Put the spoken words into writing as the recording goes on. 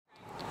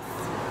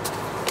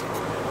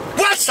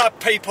What's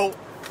up, people?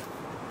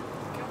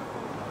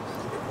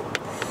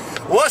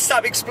 What's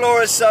up,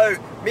 explorers? So,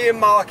 me and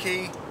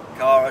Marky,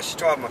 Cara, she's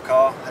driving my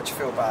car. How'd you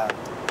feel about it?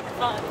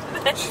 Fine.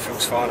 She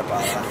feels fine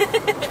about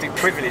that. She'd be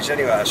privileged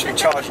anyway. I should be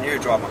charging you to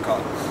drive my car.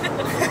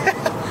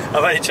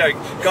 I'm only joking.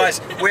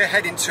 Guys, we're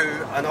heading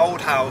to an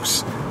old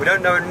house. We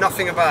don't know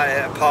nothing about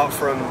it apart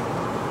from...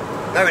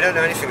 No, we don't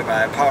know anything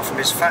about it apart from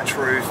this thatch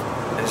roof,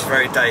 and it's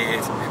very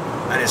dated,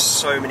 and there's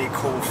so many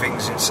cool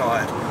things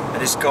inside.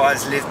 And this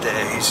guy's lived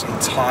there his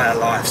entire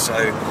life, so...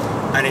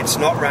 And it's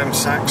not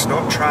ramsacked,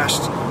 not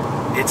trashed.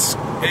 It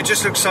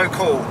just looks so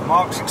cool.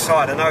 Mark's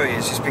excited, I know he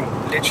is. He's been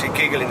literally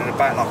giggling in the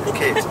back like a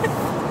kid.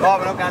 Mark,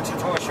 we're not going to the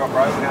toy shop,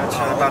 bro. We're going to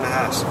turn down the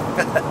house.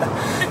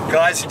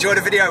 Guys, enjoy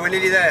the video. We're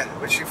nearly there.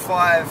 We're literally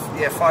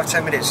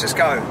 5-10 minutes. Let's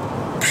go.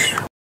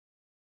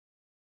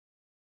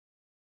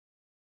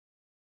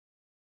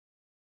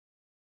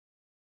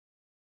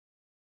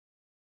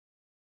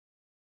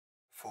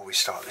 Before we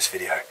start this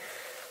video,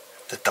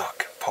 the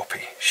duck,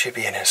 Poppy, she'll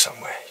be in here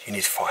somewhere. You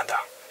need to find her.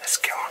 Let's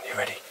get on. You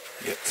ready?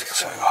 Yep.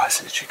 So guys,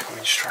 literally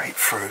coming straight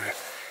through.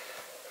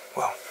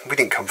 Well, we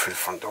didn't come through the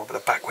front door, but the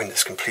back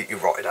window's completely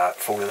rotted out,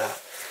 fallen out.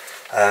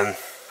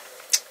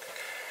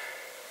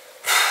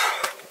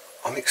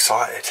 I'm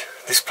excited.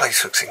 This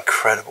place looks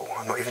incredible.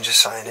 I'm not even just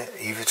saying it,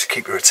 either to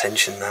keep your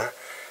attention now.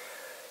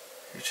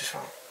 You just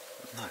like...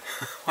 No.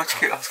 Why'd you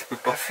keep asking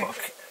me?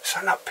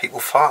 Something like people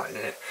farting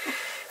in it.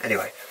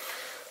 Anyway,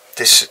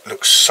 this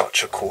looks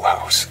such a cool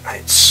house, and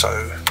it's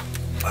so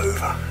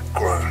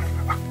overgrown.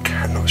 I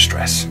cannot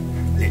stress.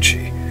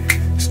 Literally,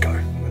 let's go.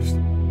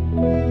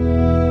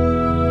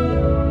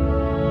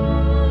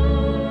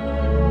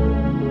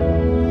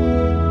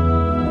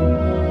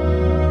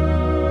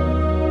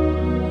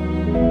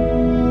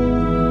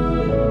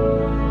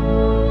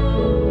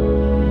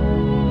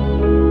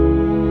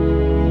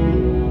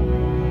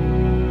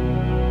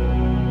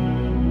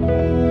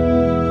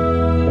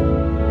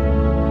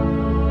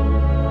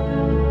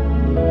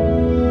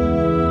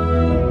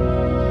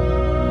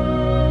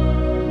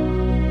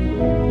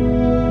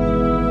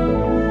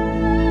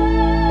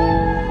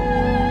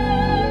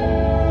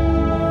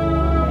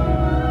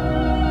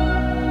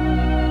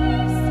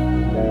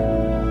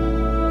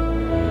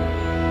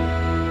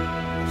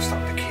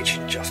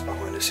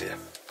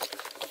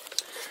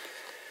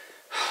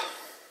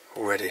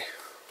 Already,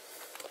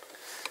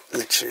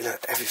 literally,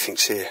 look,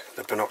 everything's here.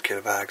 The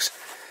binocular bags,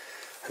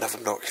 another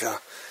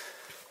binocular.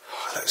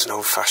 Oh, that's an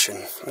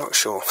old-fashioned. I'm not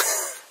sure.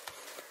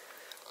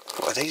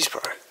 What are these,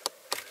 bro?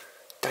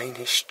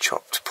 Danish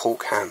chopped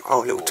pork ham.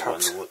 Oh, little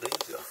tubs. I wonder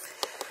what these are.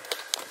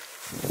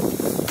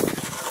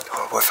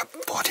 Oh, what if a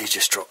body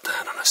just dropped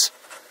down on us?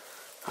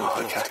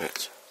 Oh, okay.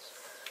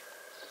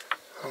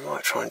 I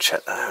might try and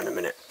check that out in a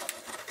minute.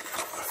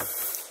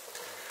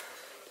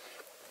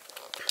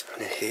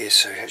 And here,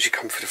 so as you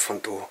come through the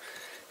front door,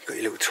 you've got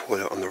your little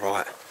toilet on the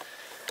right,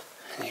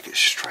 and you get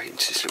straight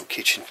into this little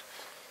kitchen.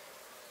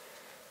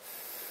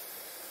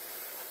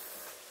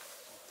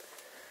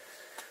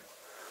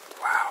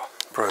 Wow,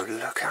 bro,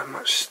 look how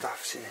much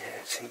stuff's in here,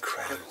 it's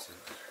incredible.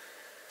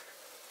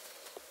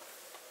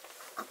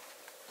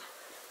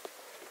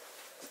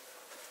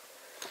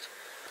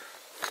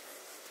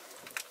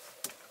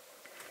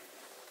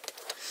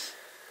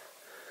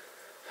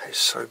 It's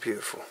so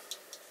beautiful.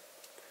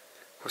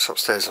 What's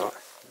upstairs like?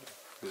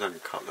 There's only a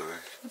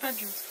cutlery. The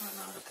bedroom's quite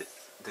nice.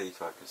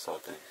 These I can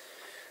start doing.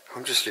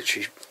 I'm just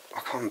literally,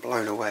 I'm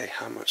blown away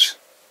how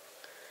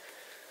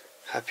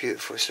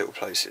beautiful this little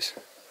place is.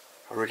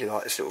 I really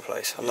like this little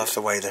place. I love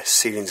the way the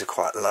ceilings are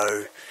quite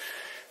low.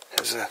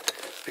 There's a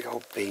big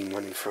old beam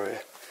running through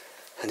it.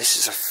 And this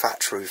is a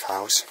thatch roof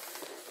house.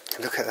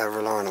 And look at they're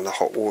relying on the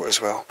hot water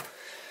as well.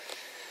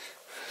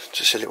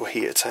 Just a little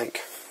heater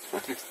tank.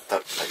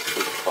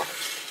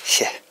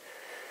 Yeah.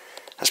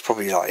 That's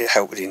probably like it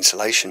helped with the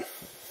insulation.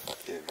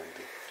 Yeah,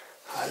 maybe.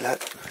 Oh,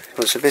 look.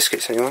 Want some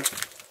biscuits, anyone?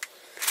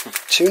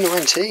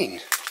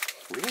 $2.19.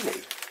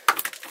 Really?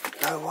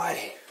 No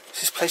way.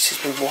 This place has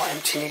been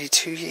empty nearly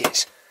 2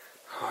 years.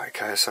 Alright,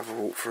 okay, let's have a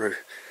walk through.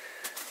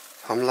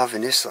 I'm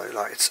loving this though.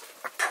 Like, it's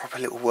a proper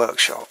little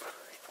workshop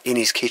in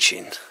his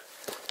kitchen.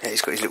 Yeah,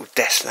 he's got his little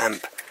desk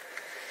lamp,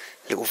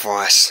 little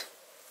vice.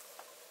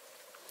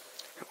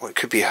 Well, it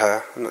could be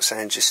her. I'm not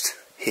saying just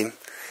him.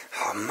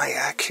 Oh mate,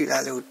 how cute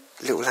that little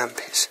lamp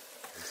is.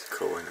 It's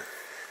cool, isn't it?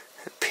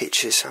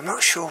 Pictures. I'm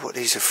not sure what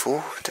these are for.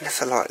 I don't know if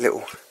they're like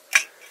little,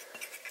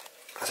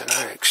 I don't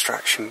know,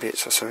 extraction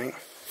bits or something.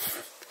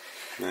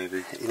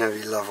 Maybe. You know,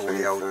 you love all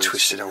the old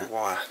twisted old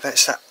wire.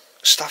 That's that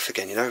stuff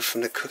again, you know,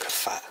 from the cooker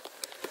fat.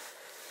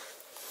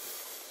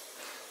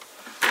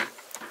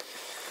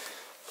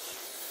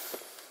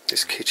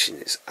 This kitchen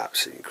is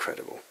absolutely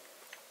incredible.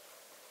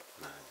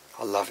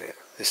 I love it.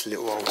 This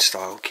little old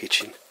style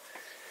kitchen.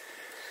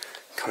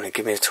 Come on,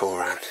 give me a tour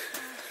around.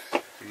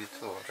 Give you a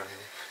tour, don't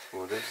you?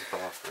 Well, there's the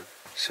bathroom.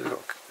 So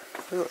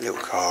we've got a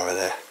little car over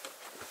there.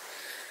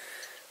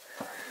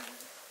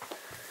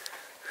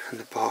 And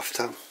the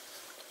bathtub.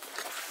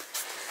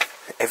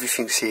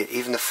 Everything's here,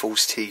 even the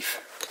false teeth.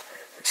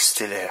 It's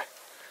still here.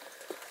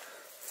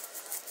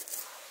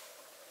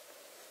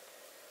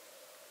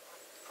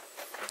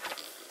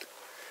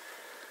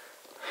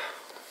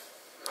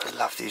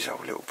 love these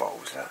old little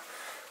bowls.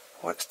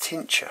 What's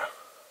tincture?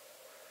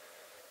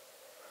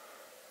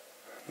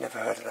 Never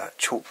heard of that.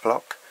 Chalk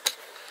block.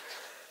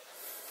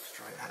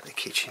 Straight out of the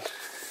kitchen.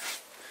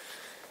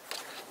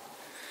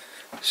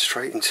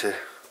 Straight into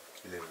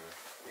living room.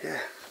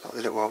 Yeah, like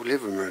the little old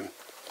living room.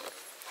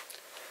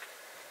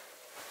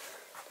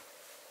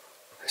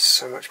 There's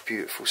so much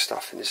beautiful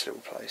stuff in this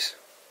little place.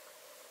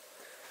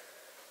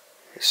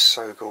 It's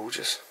so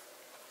gorgeous.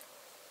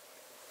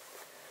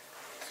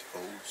 It's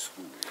old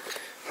school.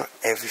 Like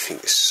everything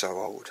is so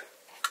old.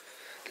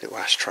 Little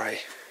ashtray.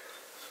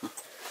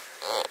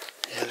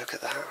 Yeah, look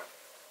at that.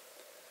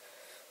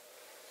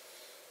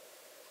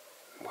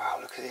 Wow,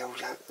 look at the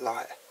old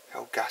light, the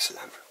old gas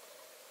lamp.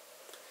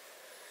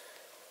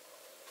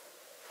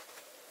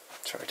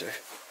 Sorry, dude.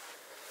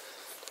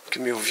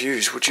 Give me your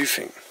views. What do you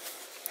think?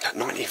 That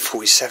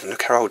 1947.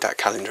 Look how old that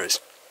calendar is.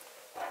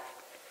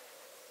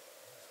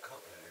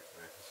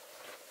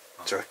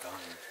 Sorry.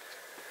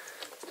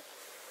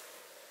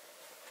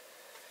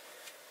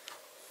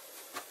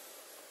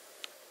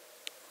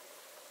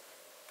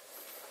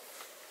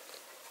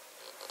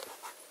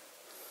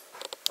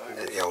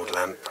 And the old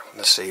lamp on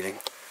the ceiling.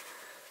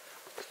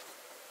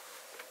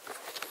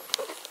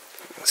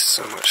 There's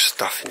so much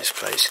stuff in this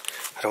place.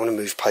 I don't want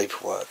to move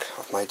paperwork.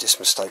 I've made this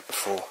mistake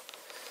before.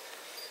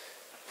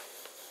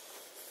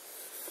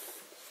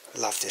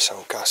 Love this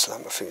old gas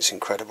lamp. I think it's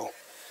incredible.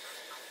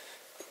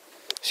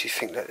 So you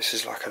think that this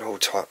is like an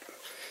old type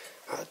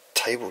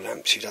table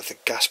lamp, so you'd have the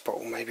gas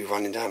bottle maybe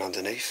running down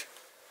underneath.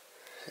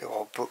 Little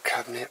old book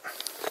cabinet.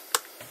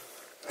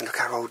 And look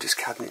how old this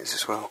cabinet is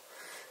as well.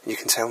 And you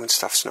can tell when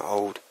stuff's not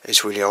old.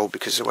 It's really old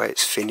because of the way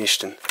it's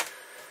finished, and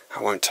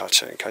I won't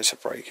touch it in case I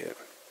break it.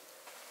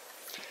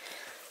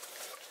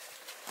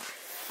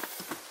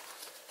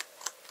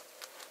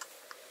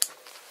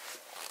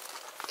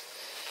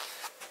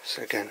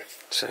 So again,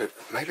 so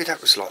maybe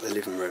that was like the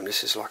living room.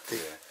 This is like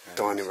the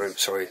dining room,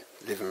 sorry,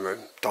 living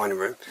room, dining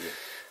room. Yeah.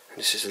 And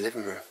this is the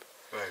living room.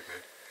 Very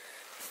good.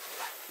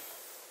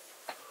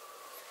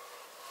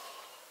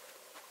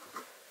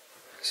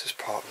 This is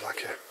part of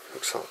like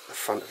looks like the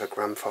front of a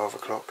grandfather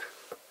clock.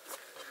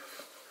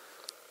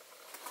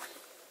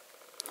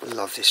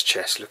 Love this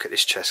chest. Look at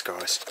this chest,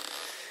 guys.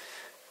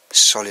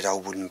 Solid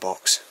old wooden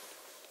box.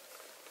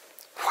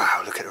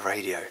 Wow, look at the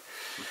radio.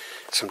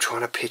 So I'm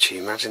trying to picture,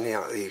 imagine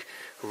the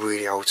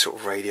really old sort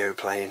of radio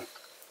playing,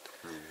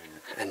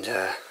 and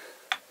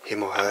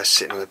him or her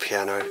sitting on the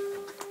piano,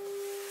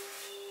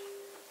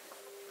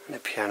 and the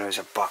piano is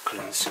at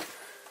Bucklands,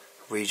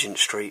 Regent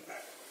Street.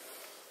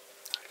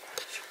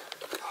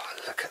 Oh,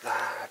 look at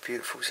that, how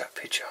beautiful is that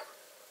picture.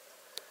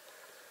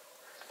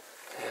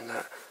 And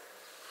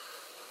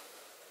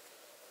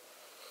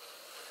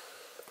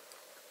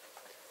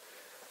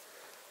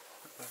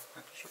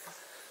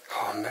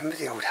oh, remember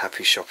the old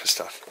Happy Shopper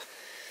stuff?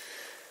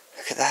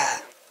 Look at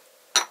that.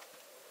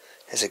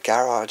 There's a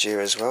garage here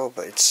as well,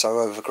 but it's so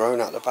overgrown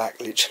at the back,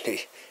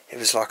 literally. It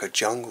was like a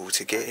jungle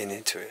to get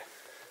into it.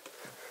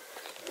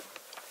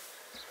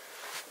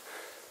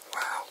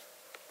 Wow.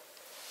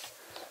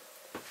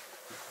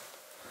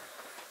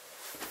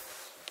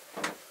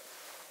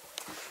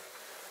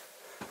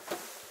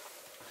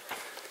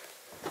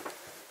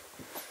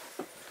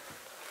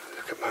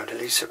 Look at Mona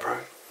Lisa, bro.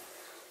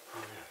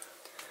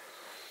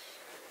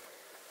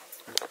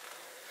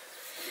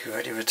 You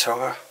ready to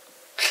retire?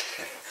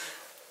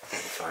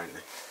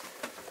 Finally.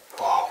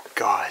 Oh,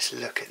 guys,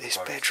 look at this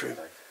bedroom.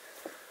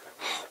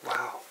 Oh,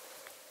 wow.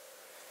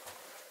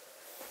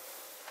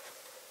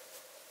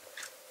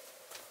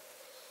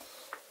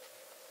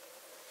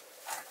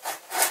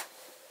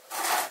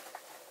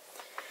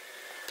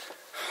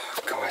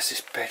 Oh, guys,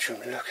 this bedroom,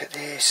 look at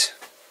this.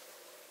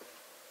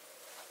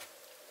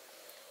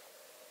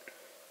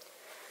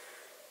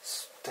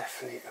 It's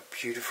definitely a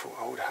beautiful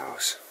old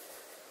house.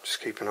 Just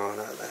keep an eye on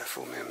that there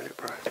for me a minute,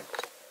 bro.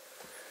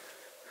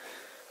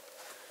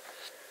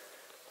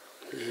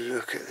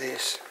 Look at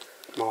this.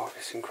 Mark,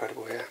 it's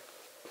incredible here.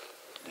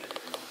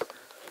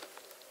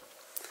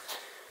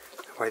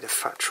 The way the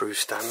fat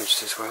roof's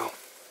damaged as well.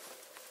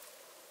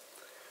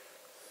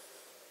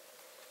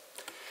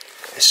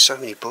 There's so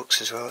many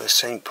books as well. There's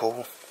St.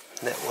 Paul,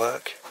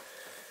 Network,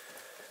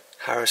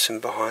 Harrison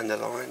Behind the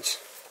Lines.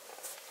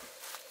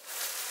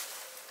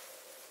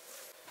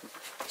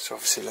 So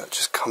obviously, look,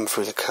 just come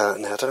through the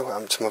curtain there. I don't know what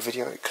happened to my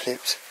video, it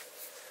clipped.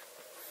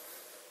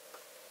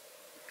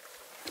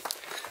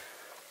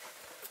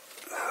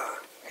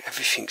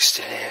 Everything's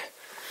still here.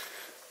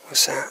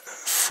 What's that?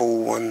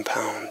 Full £1.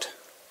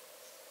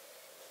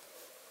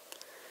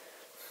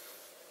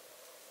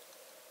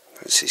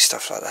 Don't see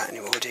stuff like that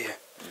anymore, do you?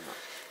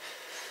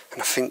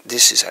 And I think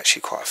this is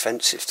actually quite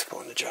offensive to put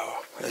on the jar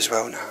as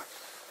well now.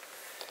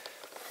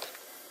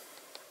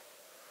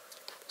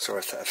 Sorry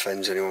if that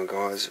offends anyone,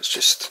 guys. It's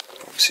just,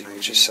 obviously,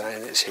 we're just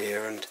saying it's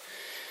here, and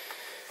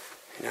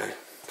you know,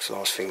 it's the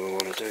last thing we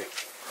want to do.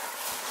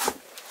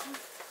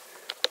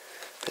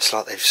 It's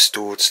like they've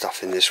stored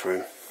stuff in this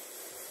room.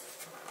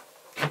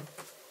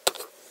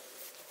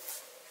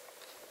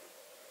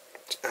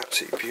 It's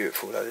absolutely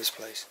beautiful though, this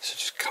place. So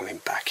just coming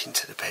back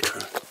into the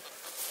bedroom.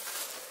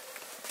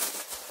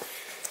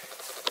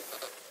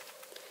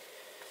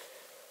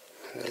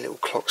 And the little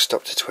clock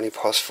stopped at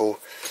 4:20.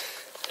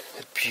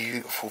 A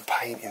beautiful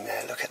painting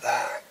there, look at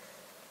that.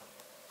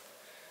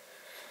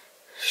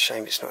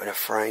 Shame it's not in a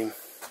frame.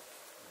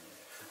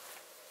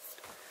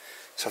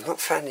 So I've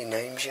not found any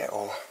names yet,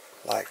 or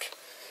like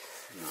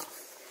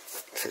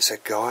if it's a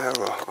guy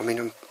or I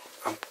mean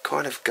I'm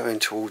kind of going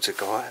towards a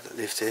guy that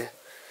lived here.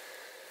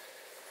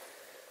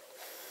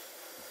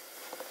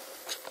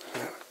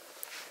 Yeah.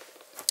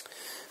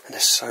 And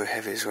they're so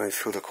heavy as well, you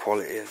feel the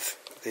quality of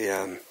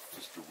the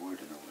just the wood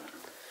and all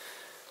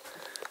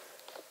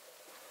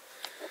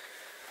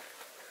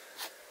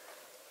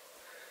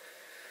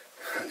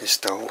that. And this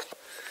doll,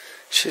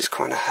 she's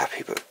kind of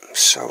happy but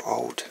so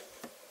old.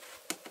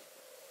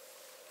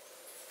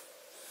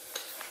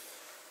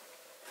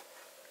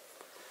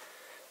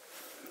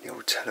 The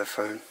old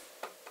telephone.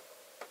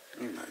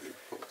 You know the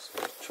box,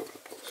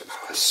 chocolate box.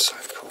 Oh, that's so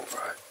cool,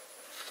 bro.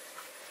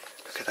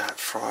 Look at that,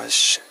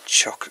 fries,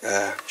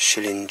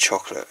 shilling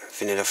chocolate,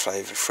 vanilla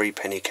flavour,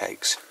 3-penny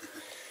cakes.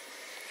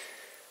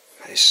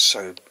 That is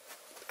so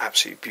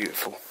absolutely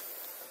beautiful.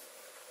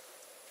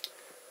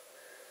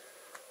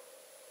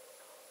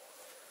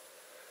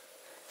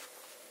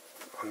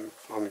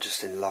 I'm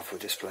just in love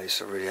with this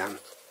place, I really am.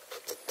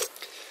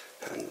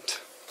 And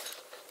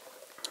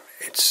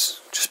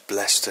it's just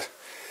blessed to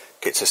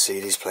get to see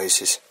these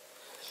places.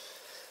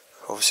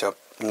 Obviously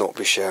I'll not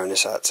be sharing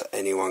this out to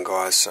anyone,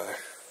 guys, so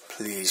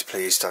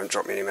please don't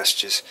drop me any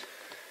messages.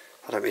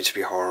 I don't mean to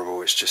be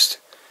horrible, it's just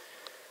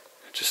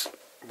I just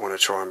want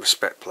to try and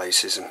respect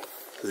places and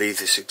leave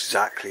this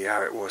exactly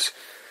how it was.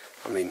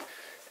 I mean,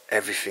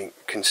 everything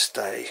can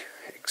stay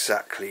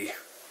exactly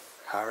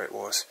how it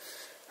was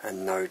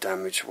and no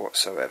damage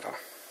whatsoever.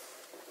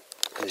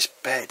 And this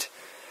bed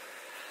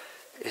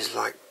is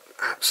like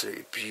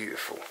absolutely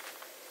beautiful.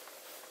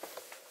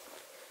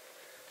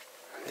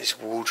 These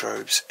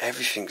wardrobes,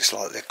 everything's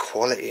like the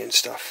quality and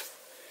stuff.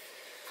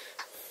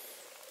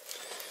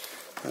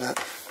 And that,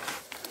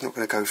 I'm not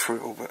going to go through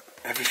it all, but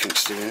everything's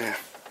still in there.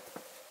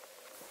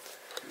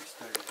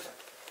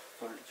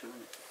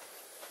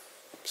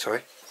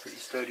 Sorry? Pretty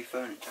sturdy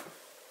furniture.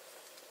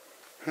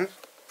 Hmm?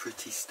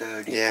 Pretty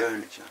sturdy yeah,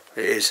 furniture.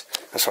 It is.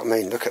 That's what I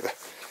mean. Look at the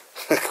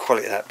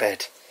quality of that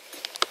bed.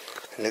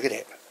 And look at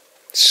it.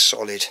 It's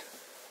solid.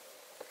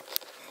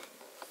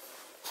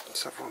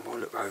 Let's have one more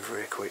look over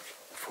here quick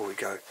before we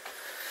go.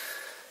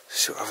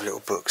 See what other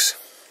little books.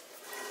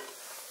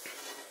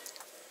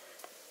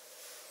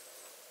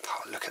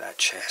 Oh, look at that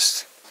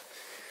chest.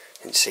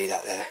 Didn't see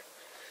that there.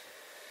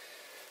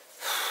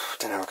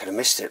 Don't know how I could have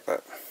missed it,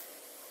 but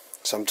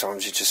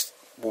sometimes you're just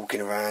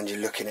walking around, you're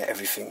looking at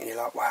everything and you're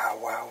like, wow,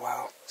 wow,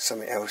 wow,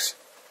 something else.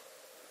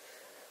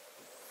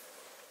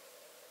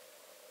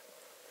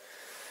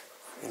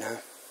 You know?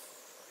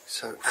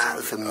 So out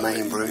of the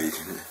main room.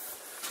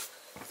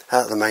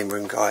 Out of the main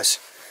room, guys.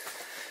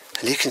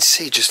 And you can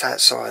see just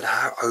outside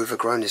how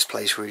overgrown this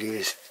place really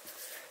is.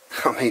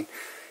 I mean,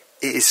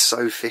 it is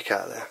so thick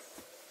out there.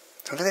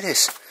 Oh, look at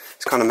this.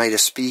 It's kind of made a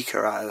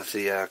speaker out of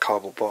the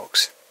cardboard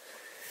box.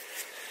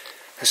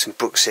 There's some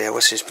books here.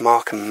 What's this?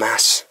 Mark and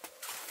Mass.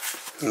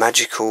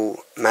 Magic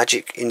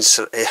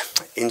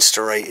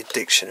Instaurated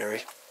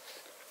Dictionary.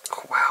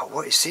 Oh, wow,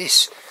 what is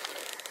this?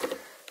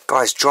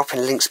 Guys, drop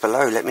in links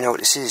below. Let me know what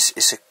this is.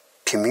 It's a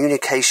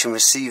communication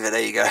receiver.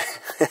 There you go.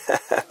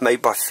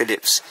 Made by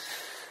Philips.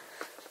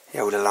 The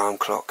old alarm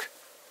clock.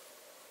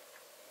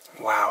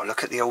 Wow,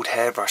 look at the old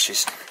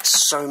hairbrushes.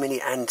 So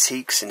many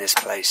antiques in this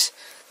place.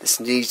 This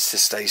needs to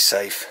stay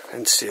safe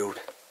and sealed.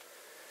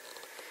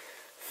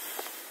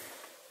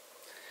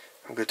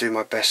 I'm going to do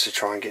my best to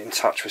try and get in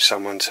touch with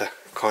someone to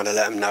kind of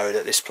let them know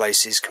that this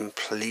place is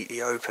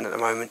completely open at the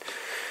moment.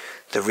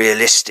 The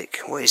realistic.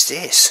 What is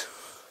this?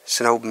 It's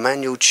an old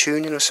manual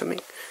tuning or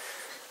something.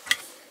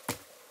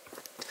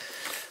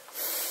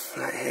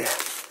 Right here.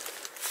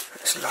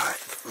 It's like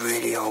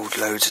really old,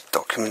 loads of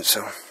documents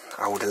on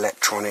old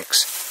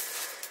electronics,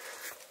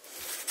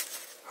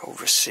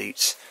 old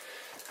receipts.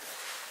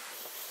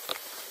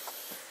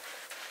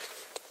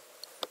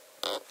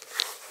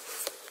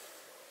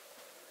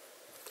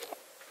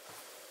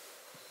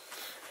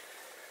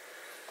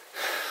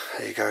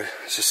 There you go.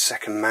 It's a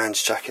second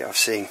man's jacket I've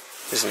seen,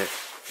 isn't it?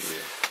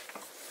 Yeah.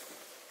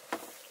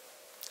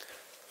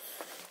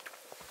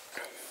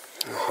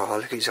 Oh,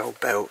 look at these old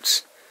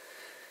belts.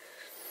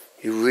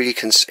 You really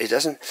can. It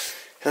doesn't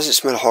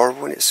smell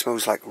horrible, and it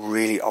smells like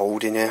really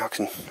old in here.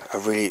 A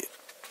really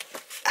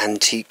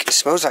antique. It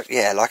smells like,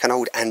 yeah, like an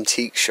old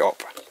antique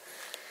shop.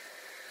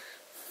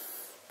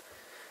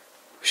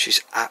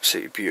 She's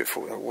absolutely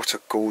beautiful. What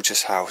a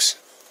gorgeous house.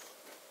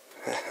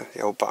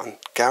 The old button.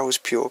 Gal's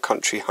Pure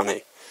Country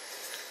Honey.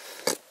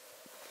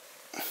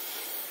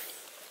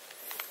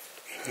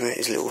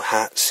 There's little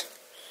hats.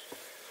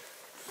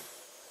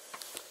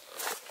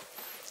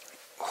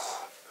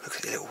 Oh, look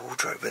at the little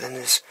wardrobe, but then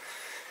there's,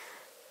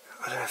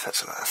 I don't know if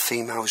that's like a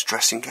female's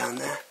dressing gown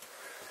there.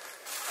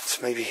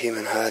 So maybe him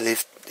and her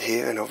lived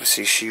here, and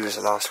obviously she was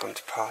the last one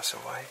to pass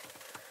away.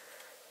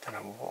 Don't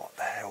know what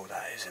the hell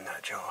that is in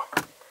that jar.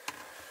 I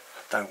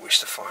don't wish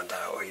to find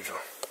out either.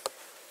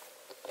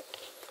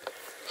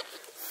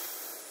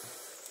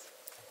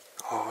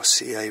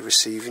 RCA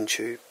receiving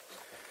tube.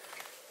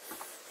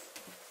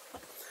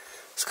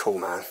 It's cool,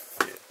 man.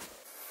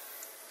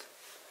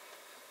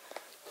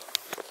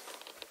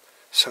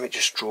 Something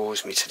just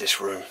draws me to this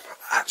room.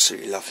 I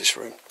absolutely love this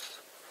room.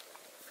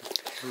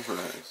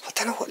 I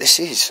don't know what this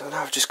is. I know,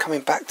 I'm just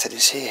coming back to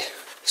this here.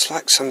 It's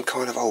like some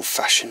kind of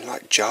old-fashioned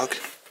like jug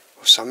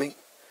or something.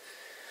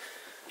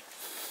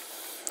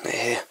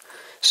 Here,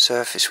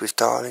 surface with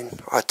darling.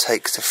 I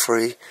take the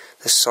free,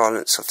 the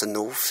silence of the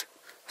north.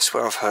 I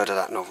swear I've heard of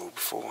that novel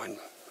before in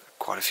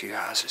quite a few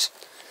houses.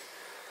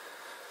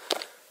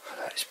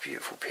 That is a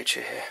beautiful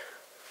picture here.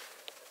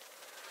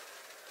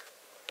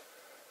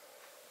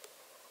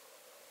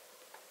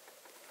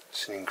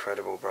 It's an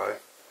incredible, bro.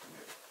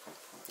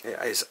 It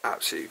is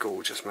absolutely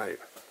gorgeous, mate.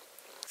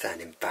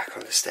 Standing back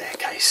on the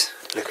staircase,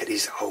 look at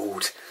these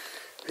all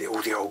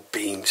the old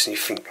beams, and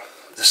you think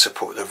the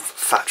support, the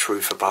thatch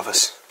roof above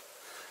us,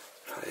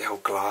 the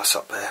old glass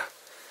up there.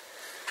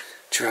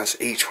 Do you realize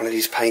each one of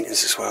these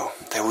paintings as well,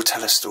 they all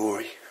tell a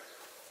story.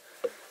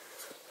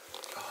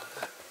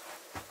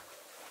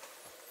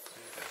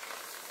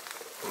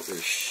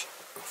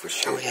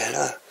 Oh yeah,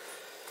 look.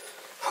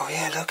 Oh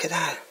yeah, look at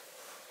that.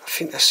 I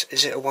think that's,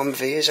 is it a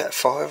 1V, is that a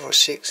 5 or a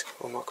 6?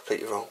 Or am I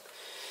completely wrong?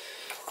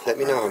 Let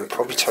me know, I'm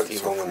probably totally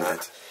wrong on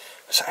that.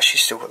 It's actually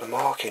still got the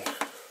marking.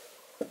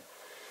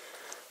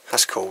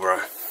 That's cool,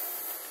 bro.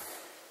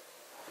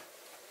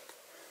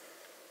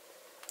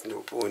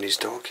 Little boy and his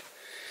dog.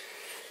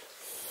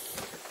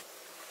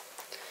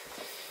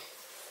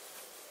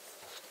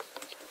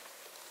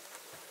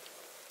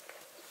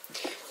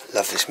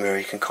 Love this mirror,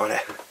 you can kind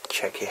of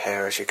check your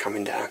hair as you're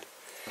coming down.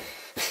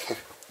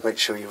 Make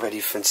sure you're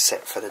ready for and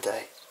set for the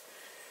day.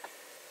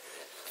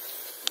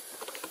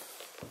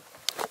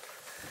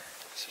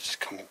 So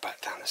just coming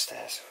back down the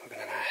stairs, we're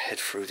going to now head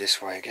through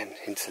this way again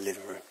into the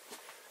living room.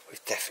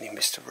 We've definitely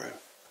missed a room.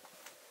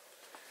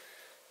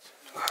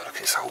 Wow, look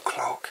at this old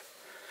clock.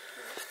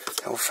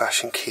 Old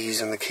fashioned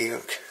keys on the key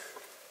hook.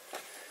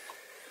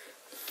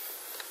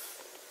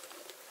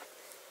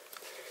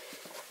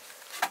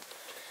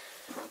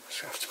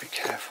 So I have to be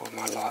careful with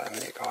my light a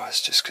minute, guys,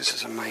 just because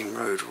there's a main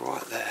road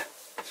right there.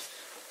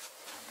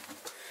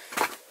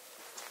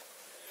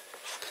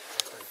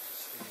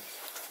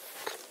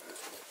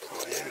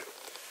 Oh yeah.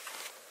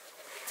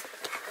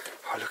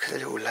 Oh, look at the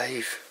little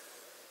lathe.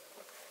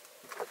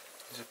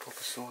 He's a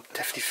proper sword.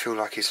 Definitely feel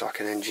like he's like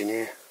an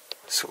engineer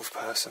sort of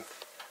person.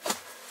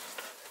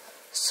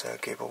 Sir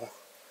Gibble,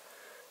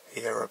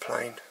 the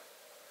aeroplane.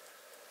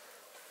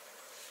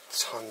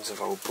 Tons of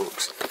old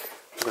books.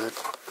 I'm going to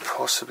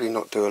possibly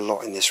not do a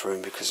lot in this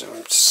room because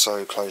I'm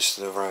so close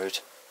to the road.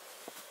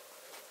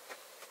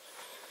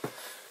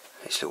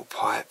 This little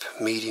pipe,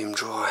 medium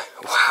dry.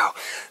 Wow,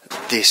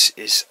 this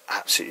is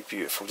absolutely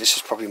beautiful. This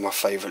is probably my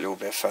favourite little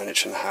bit of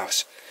furniture in the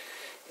house.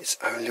 Its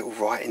own little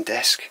writing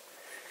desk.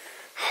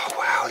 Oh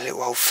wow,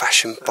 little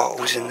old-fashioned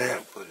bottles in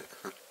there.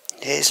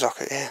 Yeah, it's like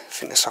a, yeah, I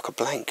think that's like a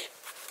blank.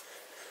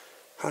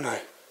 Oh no.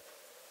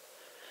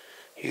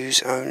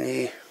 Use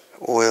only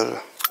oil.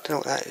 I don't know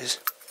what that is.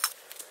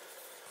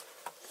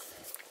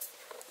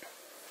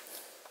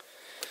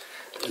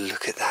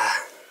 Look at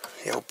that.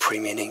 The old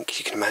premium ink.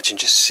 You can imagine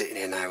just sitting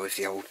here now with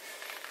the old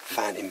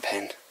fountain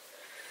pen.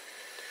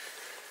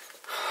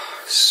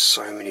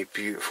 So many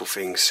beautiful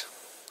things.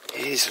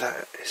 Here's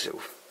like this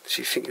little. So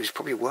you think he was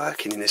probably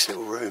working in this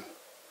little room?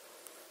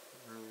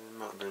 It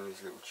might have been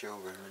his little chill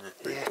room, innit?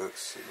 Read Yeah.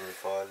 books, sit near the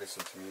fire,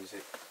 listen to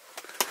music.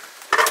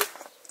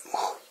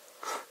 Whoa.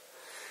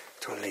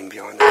 Don't lean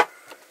behind that.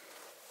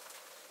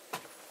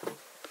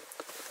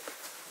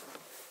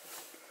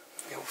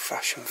 The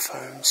old-fashioned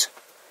phones.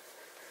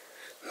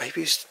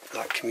 Maybe it's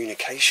like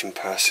communication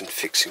person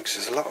fixing, because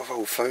there's a lot of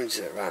old phones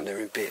that are around there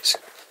in bits.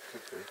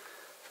 Okay.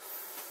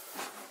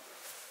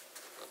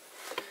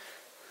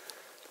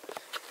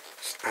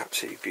 It's an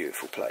absolutely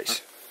beautiful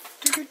place.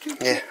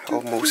 Yeah,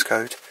 old Morse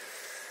code.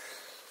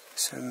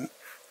 So,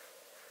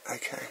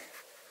 okay.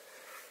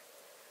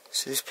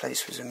 So this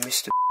place was a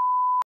Mr.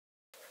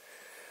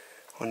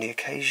 On the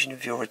occasion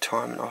of your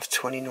retirement after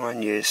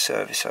 29 years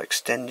service, I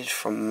extended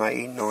from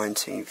May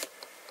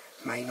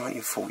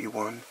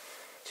 1941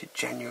 to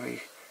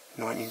January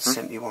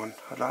 1971.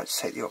 I'd like to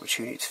take the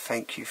opportunity to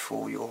thank you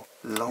for your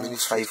long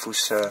faithful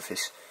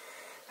service.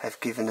 I've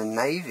given the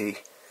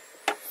Navy.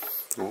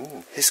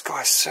 Ooh. This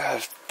guy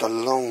served the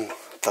long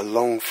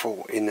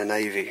fought in the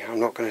Navy. I'm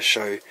not going to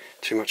show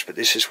too much, but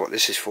this is what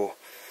this is for.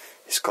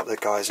 It's got the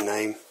guy's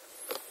name.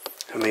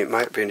 I mean, it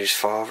might have been his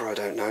father, I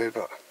don't know,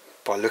 but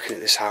by looking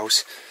at this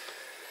house,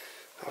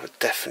 I would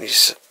definitely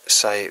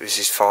say it was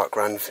his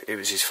it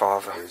was his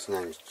father. His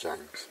name's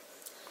James.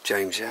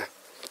 James, yeah.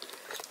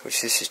 Which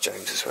this is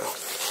James as well.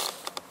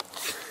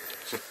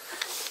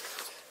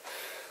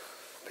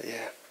 But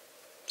yeah,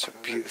 it's a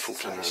beautiful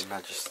place. Her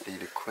Majesty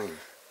the Queen.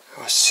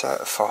 I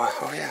certify.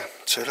 Oh yeah.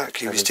 So look,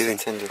 he was doing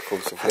tender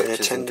course of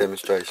lectures and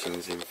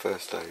demonstrations in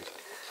first aid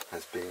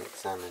has been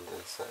examined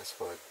and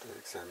satisfied the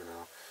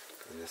examiner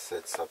in the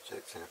said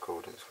subject in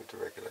accordance with the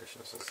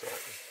regulations of the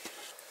society.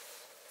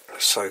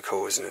 That's so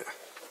cool, isn't it?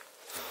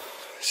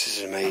 This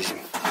is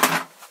amazing.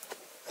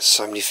 There's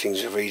so many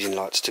things we're reading,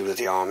 like to do with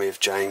the army of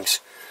James.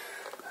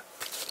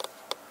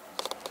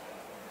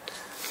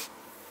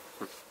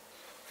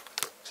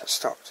 Is that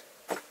stopped?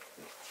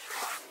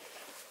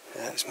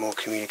 Yeah, there's more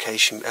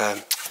communication.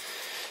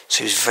 So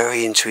he was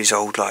very into his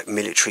old like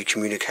military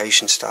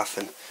communication stuff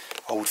and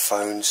old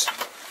phones.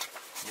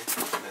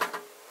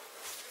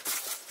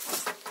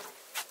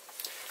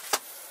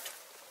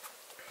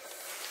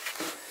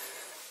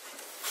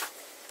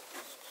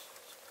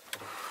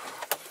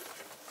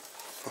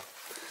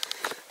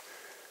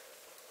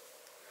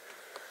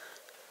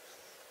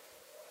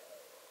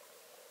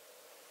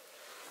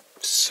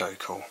 So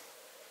cool.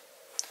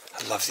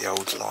 I love the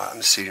old light on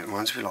the ceiling. It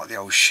reminds me like the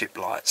old ship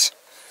lights.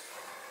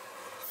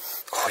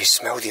 Oh, you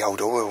smell the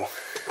old oil,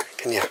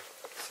 can you?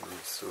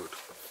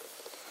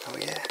 Oh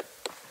yeah.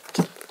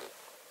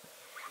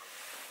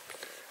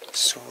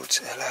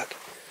 Swords, yeah, look.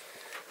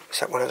 Is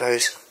that one of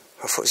those?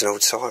 I thought it was an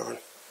old siren.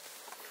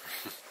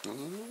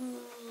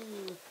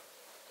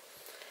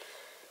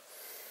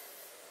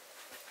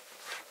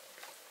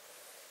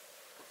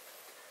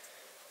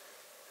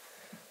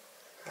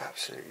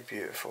 Absolutely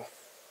beautiful.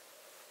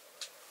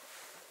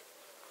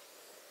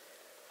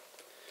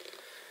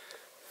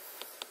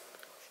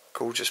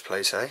 Gorgeous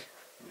place, eh?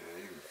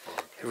 Yeah,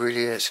 it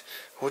really is.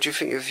 What do you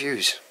think of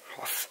views?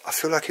 I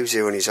feel like he was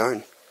here on his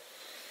own.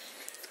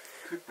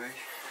 Could be.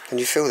 Can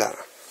you feel that?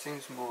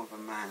 Seems more of a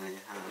manly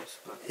house,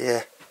 but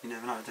yeah. You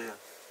never know, do you?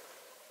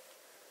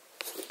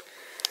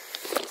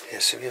 Yeah,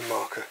 so me and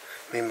Mark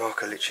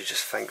are literally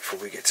just thankful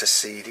we get to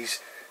see these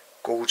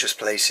gorgeous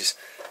places.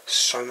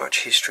 So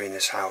much history in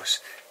this house.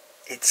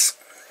 It's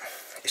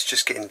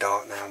just getting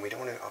dark now and we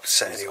don't want to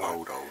upset anyone.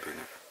 It's old, isn't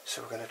it?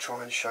 So we're going to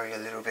try and show you a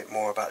little bit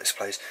more about this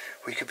place.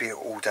 We could be here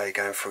all day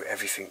going through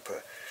everything,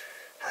 but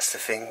that's the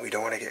thing, we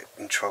don't want to get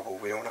in trouble,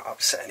 we don't want to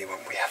upset anyone.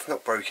 We have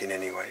not broken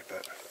anyway,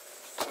 but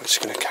we're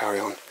just going to carry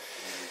on.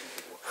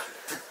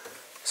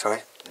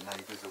 Sorry? The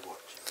neighbours are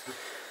watching.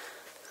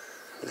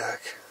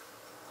 Look.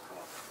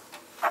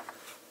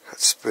 That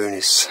spoon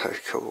is so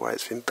cool the way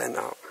it's been bent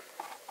up.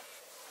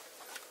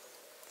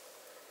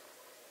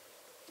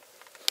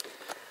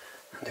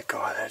 And the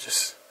guy there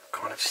just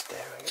kind of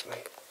staring at me.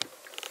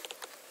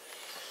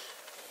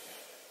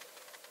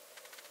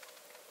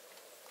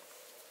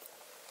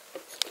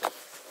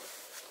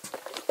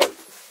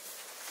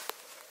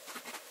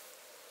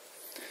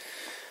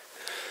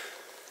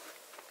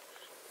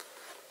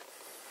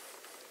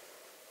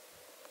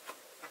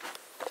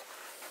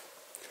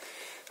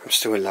 I'm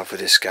still in love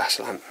with this gas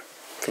lamp.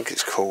 I think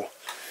it's cool.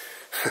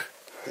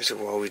 Those are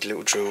wild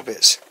little drill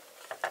bits.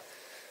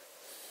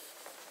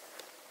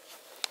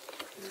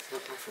 There's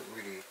nothing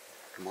really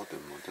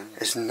modern.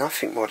 There's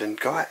nothing modern.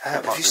 Guy,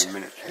 have you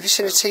seen a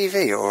TV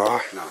TV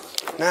or? No.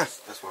 No.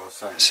 That's what I was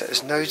saying. So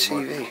there's no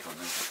TV.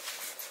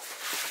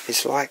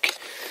 It's like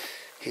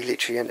he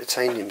literally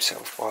entertained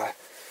himself by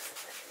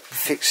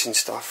fixing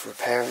stuff,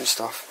 repairing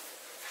stuff.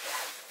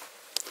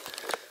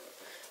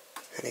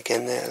 And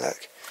again there,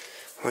 look.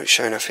 I won't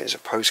show enough, there's a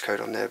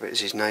postcode on there, but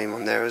there's his name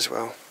on there as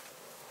well.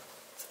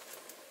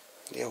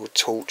 The old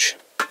torch.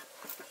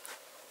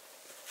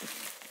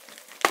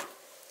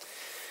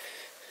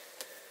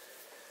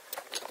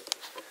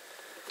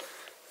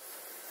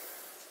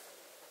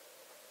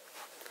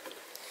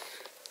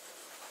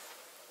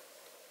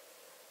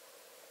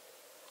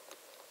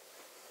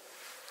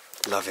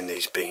 Loving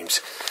these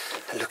beams.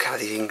 And look how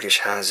the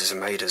English houses are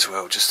made as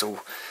well, just all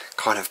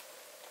kind of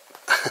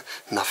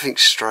nothing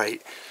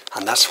straight.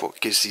 And that's what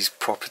gives these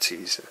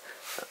properties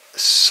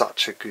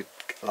such a good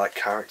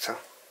character.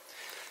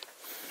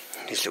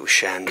 His little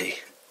shandy.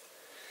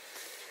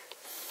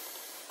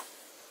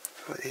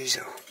 What these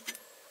are.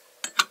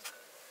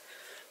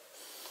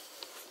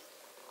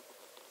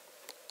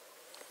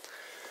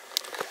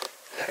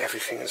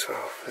 Everything as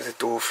well. The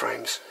door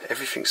frames.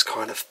 Everything's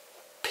kind of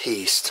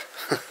pieced.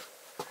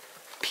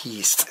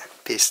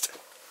 Pissed.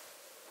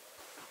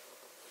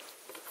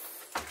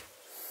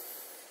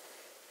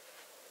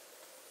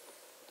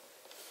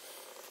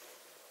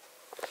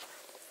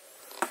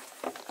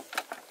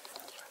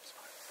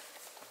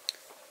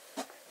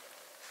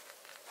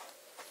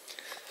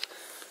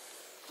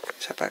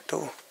 Is that back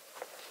door?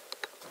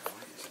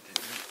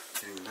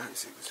 Didn't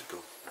notice it was a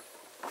door.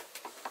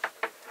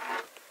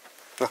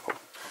 Oh.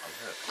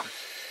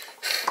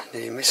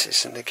 Nearly miss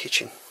this in the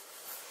kitchen.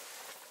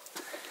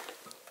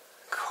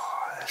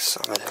 God,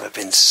 some of them have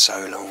been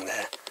so long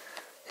there.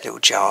 Little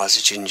jars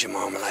of ginger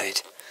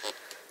marmalade.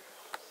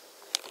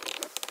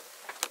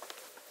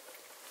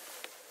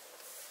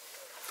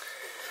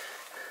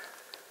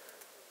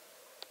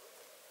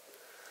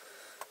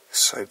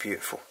 So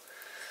beautiful.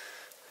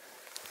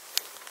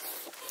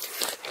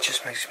 It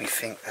just makes me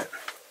think that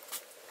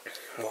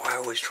what I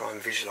always try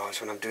and visualise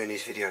when I'm doing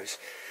these videos,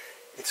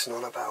 it's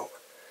not about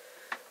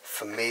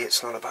for me,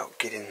 it's not about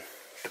getting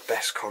the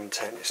best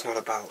content, it's not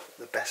about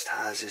the best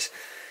houses.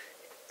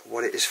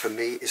 What it is for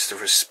me is the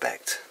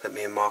respect that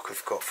me and Mark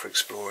have got for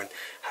exploring,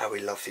 how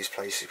we love these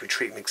places. We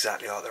treat them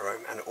exactly like their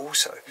own, and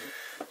also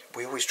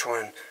we always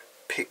try and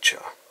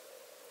picture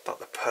like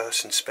the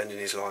person spending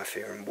his life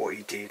here and what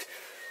he did.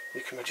 You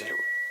can imagine it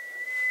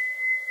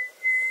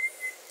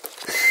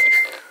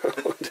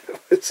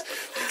was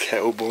the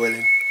kettle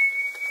boiling.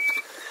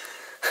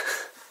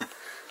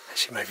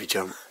 Actually made me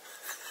jump.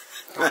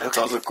 Oh,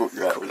 look at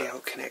the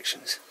old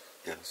connections.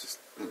 Yeah, it's just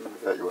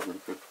that you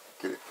want to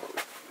get it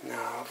for. No,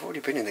 I've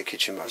already been in the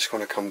kitchen, but I just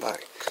want to come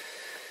back.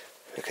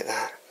 Look at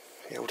that,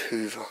 the old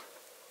Hoover.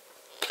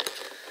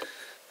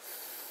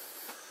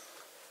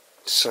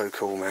 So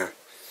cool, man.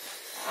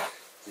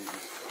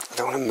 I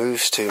don't want to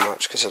move too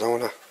much because I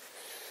don't want to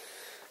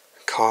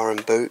car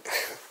and boot.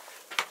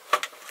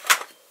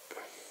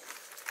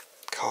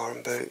 Car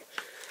and boot.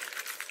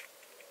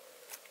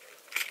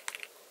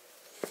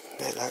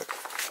 Yeah, look.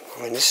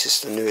 I mean, this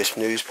is the newest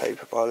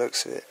newspaper by the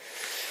looks of it.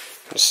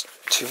 It's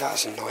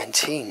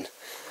 2019.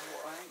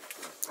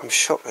 I'm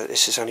shocked that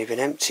this has only been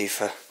empty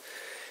for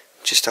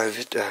just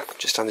over 2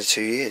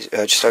 years.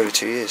 Just over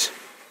 2 years.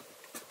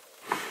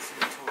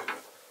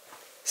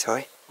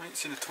 Sorry? I ain't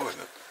seen a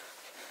toilet.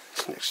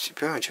 It's next to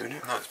behind you, isn't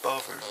it? No, it's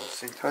bathroom.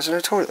 Oh, is there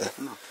no toilet there?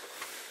 No.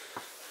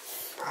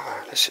 Oh,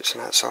 unless it's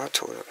an outside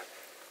toilet.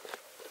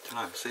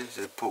 No, see, there's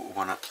a portal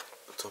one up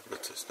the top of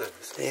the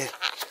stairs. Yeah.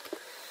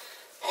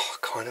 Oh, I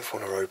kind of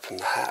want to open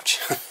the hatch.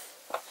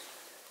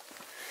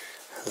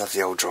 I love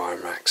the old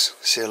drying racks.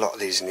 I see a lot of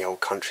these in the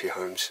old country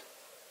homes.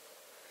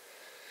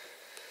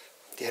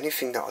 The only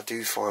thing that I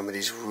do find with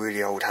these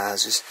really old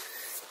houses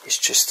is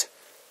just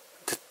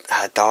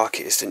how dark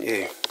it is, don't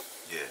you?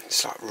 Yeah.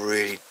 It's like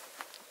really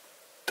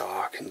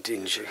dark and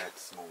dingy. It had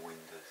small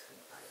windows and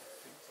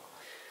things like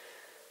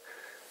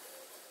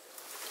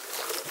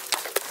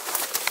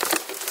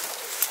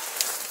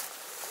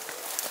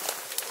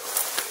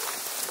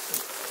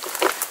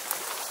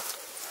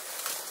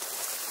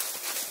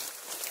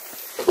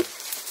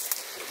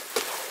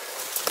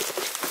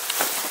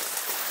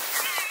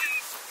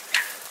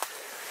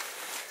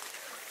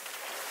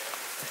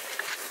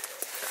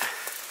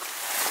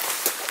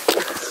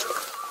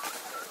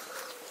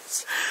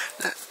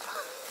that.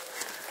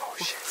 Oh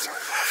shit, sorry.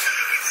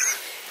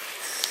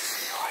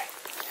 Alright.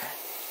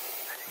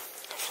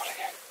 I'll follow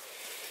you.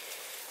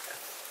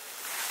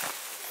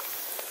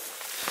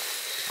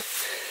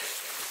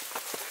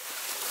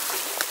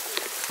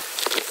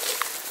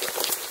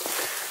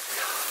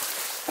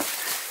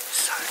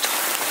 So tired.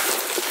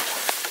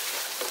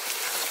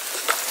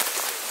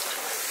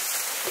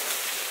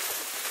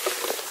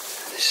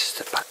 This is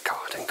the back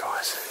garden,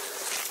 guys.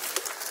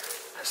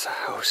 There's the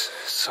house,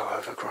 so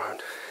overgrown.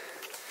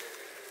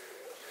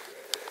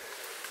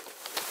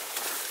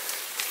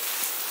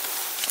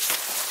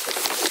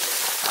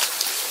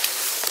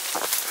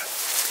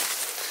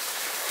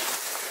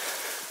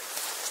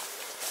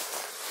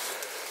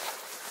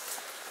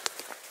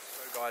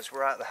 Guys,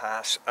 we're at the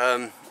house.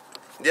 At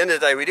the end of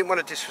the day, we didn't want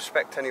to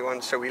disrespect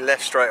anyone, so we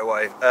left straight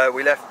away.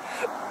 We left,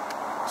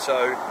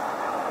 so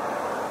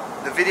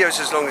the video's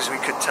as long as we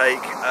could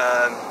take.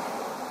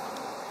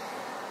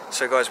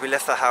 So guys, we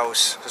left the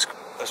house.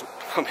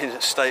 I'm in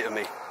a state of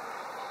me.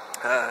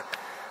 I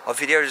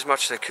videoed as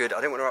much as I could. I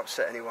didn't want to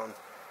upset anyone.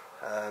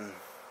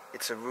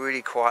 It's a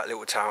really quiet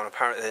little town.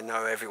 Apparently they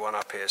know everyone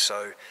up here,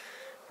 so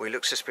we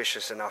look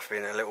suspicious enough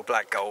in a little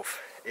black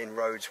Golf in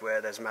roads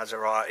where there's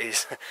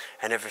Maseratis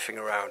and everything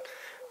around.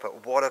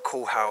 But what a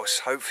cool house.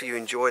 Hopefully you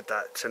enjoyed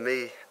that. To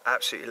me,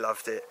 absolutely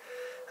loved it.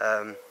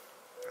 I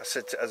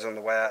said to us on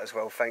the way out as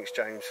well, thanks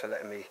James for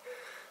letting me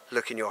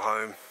look in your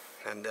home,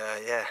 and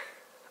yeah,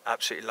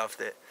 absolutely loved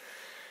it.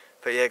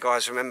 But yeah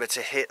guys, remember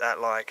to hit that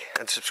like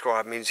and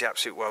subscribe, it means the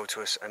absolute world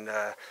to us. And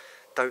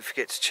don't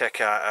forget to check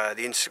out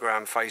the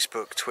Instagram,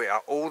 Facebook, Twitter.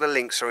 All the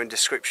links are in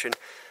description.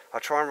 I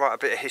try and write a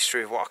bit of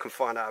history of what I can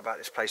find out about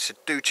this place, so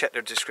do check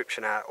the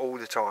description out all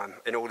the time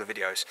in all the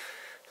videos.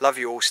 Love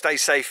you all, stay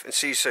safe and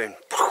see you soon.